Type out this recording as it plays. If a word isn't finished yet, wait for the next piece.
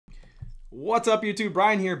What's up YouTube?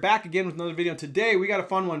 Brian here, back again with another video. Today we got a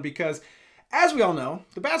fun one because, as we all know,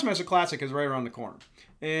 the Bassmaster Classic is right around the corner.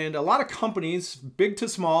 And a lot of companies, big to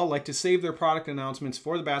small, like to save their product announcements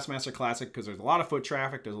for the Bassmaster Classic because there's a lot of foot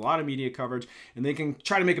traffic, there's a lot of media coverage, and they can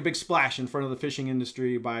try to make a big splash in front of the fishing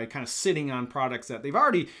industry by kind of sitting on products that they've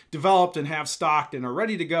already developed and have stocked and are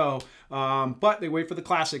ready to go, but they wait for the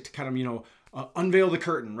Classic to kind of, unveil the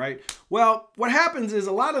curtain, right? Well, what happens is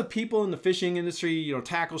a lot of people in the fishing industry,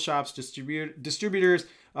 tackle shops, distributors,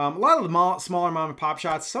 a lot of the smaller mom and pop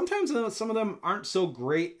shops, sometimes some of them aren't so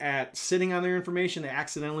great at sitting on their information. They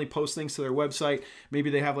accidentally post things to their website. Maybe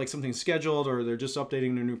they have like something scheduled or they're just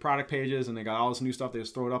updating their new product pages and they got all this new stuff. They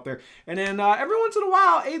just throw it up there. And then every once in a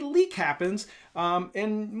while, a leak happens.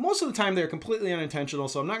 And most of the time they're completely unintentional.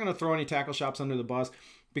 So I'm not going to throw any tackle shops under the bus,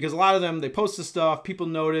 because a lot of them, they post the stuff, people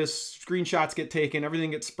notice, screenshots get taken,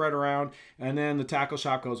 everything gets spread around, and then the tackle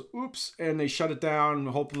shop goes, oops, and they shut it down. And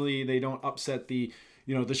hopefully they don't upset the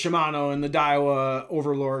Shimano and the Daiwa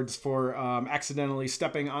overlords for accidentally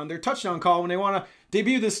stepping on their touchdown call when they want to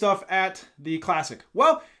debut this stuff at the Classic.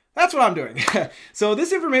 Well, that's what I'm doing. So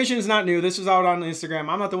this information is not new. This was out on Instagram.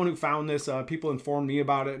 I'm not the one who found this. People informed me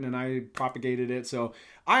about it and then I propagated it. So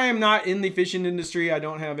I am not in the fishing industry. I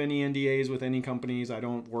don't have any NDAs with any companies. I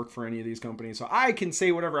don't work for any of these companies. So I can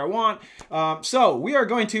say whatever I want. So we are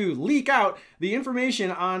going to leak out the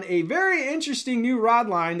information on a very interesting new rod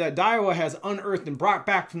line that Daiwa has unearthed and brought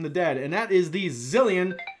back from the dead. And that is the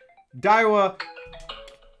Zillion Daiwa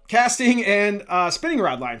casting and spinning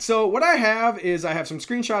rod line. So what I have is I have some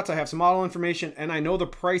screenshots, I have some model information, and I know the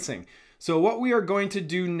pricing. So what we are going to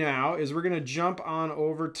do now is we're going to jump on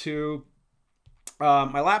over to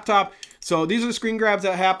my laptop. So these are the screen grabs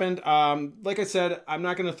that happened. Like I said, I'm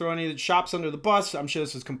not going to throw any of the shops under the bus. I'm sure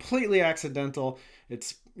this is completely accidental.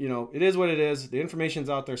 It's, it is what it is. The information's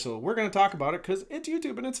out there. So we're going to talk about it because it's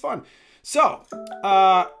YouTube and it's fun. So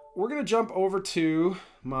we're going to jump over to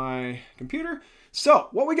my computer. So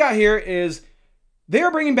what we got here is they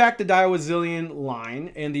are bringing back the Daiwa ZILLION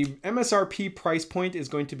line, and the MSRP price point is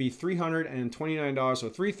going to be $329, so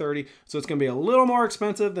 $330. So it's going to be a little more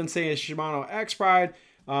expensive than, say, a Shimano X-Pride.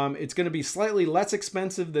 It's going to be slightly less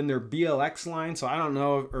expensive than their BLX line. So I don't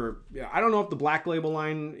know, I don't know if the Black Label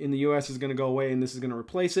line in the US is going to go away and this is going to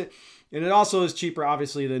replace it. And it also is cheaper,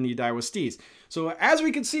 obviously, than the Daiwa Steez. So as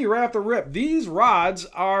we can see right off the rip, these rods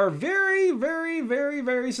are very, very, very,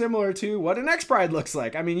 very similar to what an X-Pride looks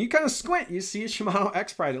like. I mean, you kind of squint, you see a Shimano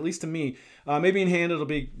X-Pride, at least to me. Maybe in hand it'll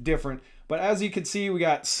be different. But as you can see, we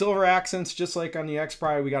got silver accents just like on the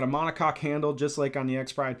X-Pride. We got a monocoque handle just like on the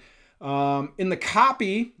X-Pride. In the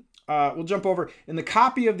copy, we'll jump over. In the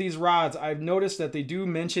copy of these rods, I've noticed that they do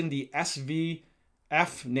mention the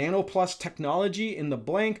SVF Nano Plus technology in the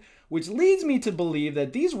blank, which leads me to believe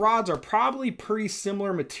that these rods are probably pretty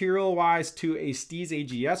similar material-wise to a Steez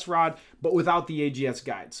AGS rod, but without the AGS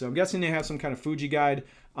guide. So I'm guessing they have some kind of Fuji guide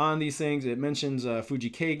on these things. It mentions Fuji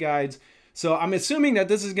K guides. So I'm assuming that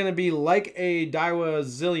this is going to be like a Daiwa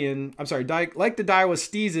ZILLION, like the Daiwa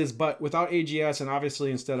Steezes, but without AGS, and obviously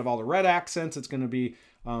instead of all the red accents, it's going to be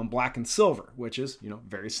black and silver, which is,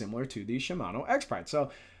 very similar to the Shimano X-Pride.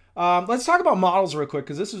 So let's talk about models real quick,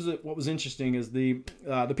 because this is what was interesting is the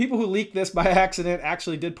people who leaked this by accident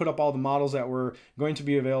actually did put up all the models that were going to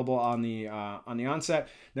be available on the onset.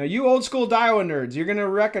 Now, you old school Daiwa nerds, you're going to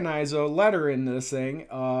recognize a letter in this thing,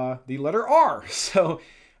 the letter R. So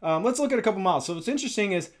let's look at a couple models. So what's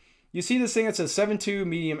interesting is you see this thing that says 7.2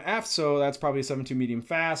 medium F, so that's probably a 7.2 medium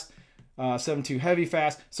fast, 7.2 heavy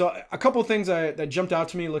fast. So a couple things that jumped out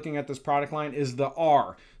to me looking at this product line is the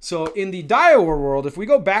R. So in the Daiwa world, if we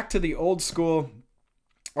go back to the old school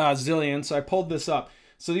Zillion, so I pulled this up.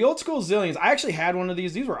 So the old school Zillions, I actually had one of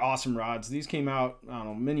these. These were awesome rods. These came out, I don't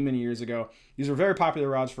know, many, many years ago. These were very popular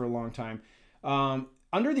rods for a long time.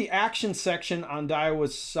 Under the action section on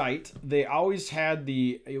Daiwa's site, they always had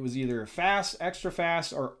it was either fast, extra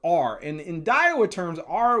fast, or R. And in Daiwa terms,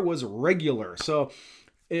 R was regular. So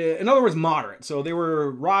in other words, moderate. So they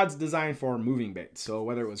were rods designed for moving baits. So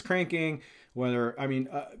whether it was cranking,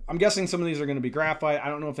 I'm guessing some of these are going to be graphite. I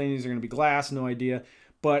don't know if any of these are going to be glass, no idea.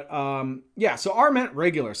 But yeah, so R meant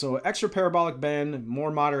regular. So extra parabolic bend,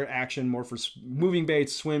 more moderate action, more for moving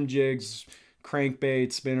baits, swim jigs,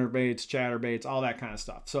 crankbaits, spinner baits, chatter baits, all that kind of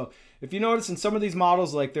stuff. So if you notice in some of these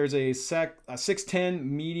models, like there's a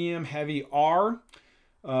 610 medium heavy R,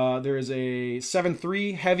 there is a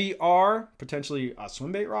 7.3 heavy R, potentially a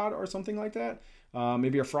swim bait rod or something like that,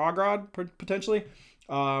 maybe a frog rod potentially.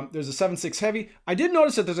 There's a 7.6 heavy. I did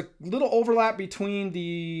notice that there's a little overlap between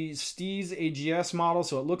the Steez AGS model,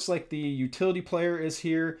 so it looks like the utility player is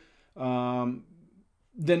here.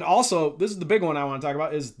 Then also, this is the big one I want to talk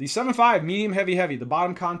about, is the 7.5 medium heavy heavy, the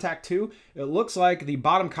bottom contact 2. It looks like the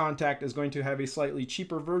bottom contact is going to have a slightly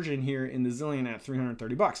cheaper version here in the Zillion at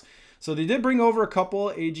 330 bucks. So they did bring over a couple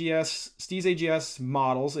AGS, Steez AGS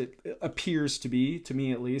models. It appears to be, to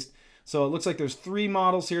me at least. So it looks like there's 3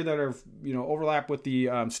 models here that are, you know, overlap with the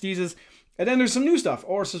Steezes. And then there's some new stuff,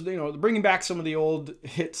 or, you know, bringing back some of the old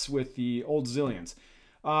hits with the old Zillions.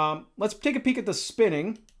 Let's take a peek at the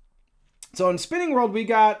spinning. So in spinning world, we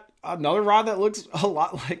got another rod that looks a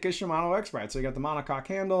lot like a Shimano X-Ride. So you got the monocoque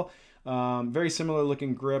handle, very similar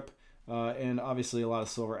looking grip, and obviously a lot of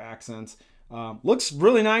silver accents. Looks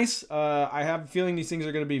really nice. I have a feeling these things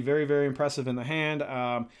are going to be very, very impressive in the hand.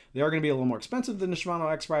 They are going to be a little more expensive than the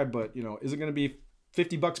Shimano X-Ride, but, you know, is it going to be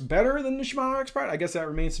 50 bucks better than the Shimano X-Ride? I guess that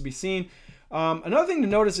remains to be seen. Another thing to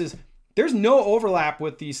notice is there's no overlap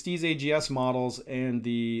with the Steez AGS models and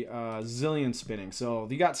the Zillion spinning. So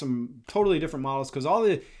you got some totally different models, because all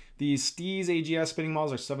the Steez AGS spinning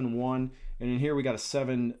models are 7.1, and in here we got a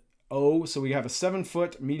 7.0. So we have a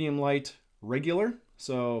 7-foot medium light regular.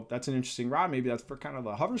 So that's an interesting rod. Maybe that's for kind of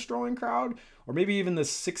the hover strolling crowd, or maybe even the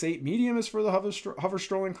 6.8 medium is for the hover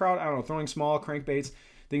strolling crowd. I don't know, throwing small crankbaits,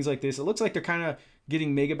 things like this. It looks like they're kind of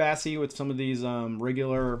getting mega bassy with some of these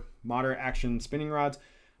regular moderate action spinning rods.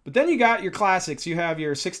 But then you got your classics. You have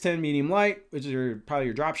your 610 medium light, which is probably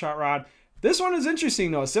your drop shot rod. This one is interesting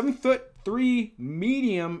though, 7'3"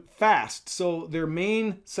 medium fast. So their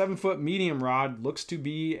main 7-foot medium rod looks to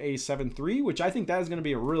be a 7.3, which I think that is going to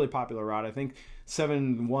be a really popular rod. I think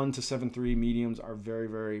 7.1 to 7.3 mediums are very,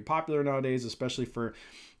 very popular nowadays, especially for,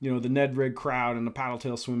 you know, the Ned rig crowd and the paddle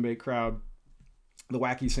tail swim bait crowd, the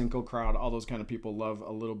wacky Senko crowd. All those kind of people love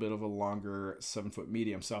a little bit of a longer 7-foot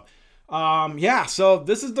medium. So yeah, so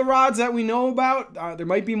this is the rods that we know about. There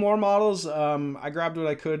might be more models. I grabbed what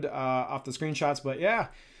I could off the screenshots, but yeah.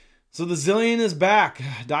 So the Zillion is back.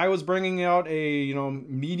 Daiwa's bringing out a, you know,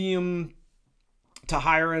 medium to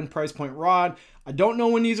higher end price point rod. I don't know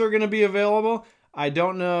when these are going to be available. I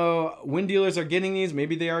don't know when dealers are getting these.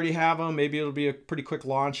 Maybe they already have them. Maybe it'll be a pretty quick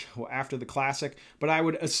launch after the Classic. But I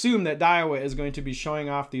would assume that Daiwa is going to be showing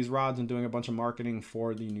off these rods and doing a bunch of marketing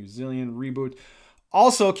for the new Zillion reboot.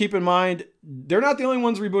 Also, keep in mind, they're not the only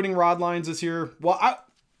ones rebooting rod lines this year. Well,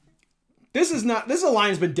 this line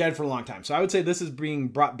has been dead for a long time. So I would say this is being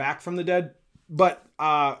brought back from the dead. But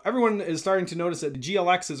everyone is starting to notice that the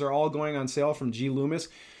GLXs are all going on sale from G Loomis.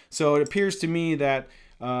 So it appears to me that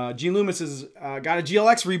G Loomis has got a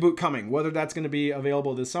GLX reboot coming. Whether that's going to be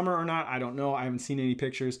available this summer or not, I don't know. I haven't seen any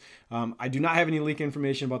pictures. I do not have any leak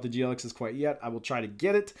information about the GLXs quite yet. I will try to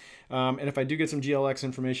get it. And if I do get some GLX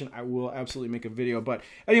information, I will absolutely make a video. But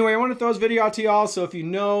anyway, I want to throw this video out to y'all. So if you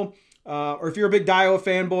know, or if you're a big Daiwa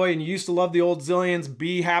fanboy and you used to love the old Zillions,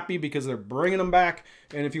 be happy because they're bringing them back.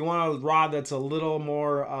 And if you want a rod that's a little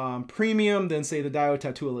more premium than, say, the Daiwa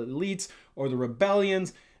Tattoo Elites or the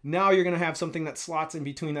Rebellions, now you're going to have something that slots in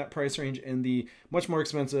between that price range and the much more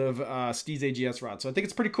expensive Steez AGS rod. So I think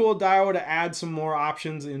it's pretty cool, Daiwa, to add some more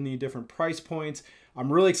options in the different price points.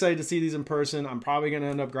 I'm really excited to see these in person. I'm probably going to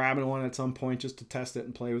end up grabbing one at some point just to test it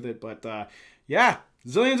and play with it. But yeah,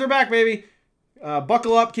 Zillions are back, baby.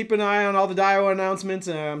 Buckle up, keep an eye on all the Daiwa announcements.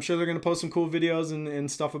 I'm sure they're going to post some cool videos and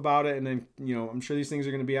stuff about it. And then, you know, I'm sure these things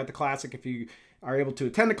are going to be at the Classic. If you are able to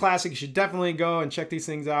attend the Classic, you should definitely go and check these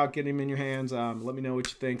things out, get them in your hands. Let me know what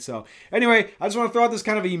you think. So anyway, I just want to throw out this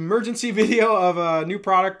kind of emergency video of a new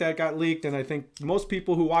product that got leaked, and I think most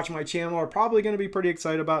people who watch my channel are probably going to be pretty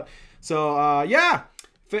excited about. So yeah,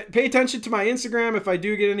 pay attention to my Instagram. If I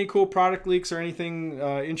do get any cool product leaks or anything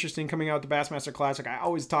interesting coming out the Bassmaster Classic, I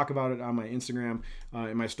always talk about it on my Instagram,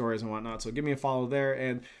 in my stories and whatnot. So give me a follow there.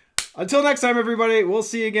 And until next time, everybody, we'll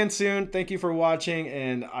see you again soon. Thank you for watching,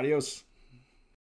 and adios.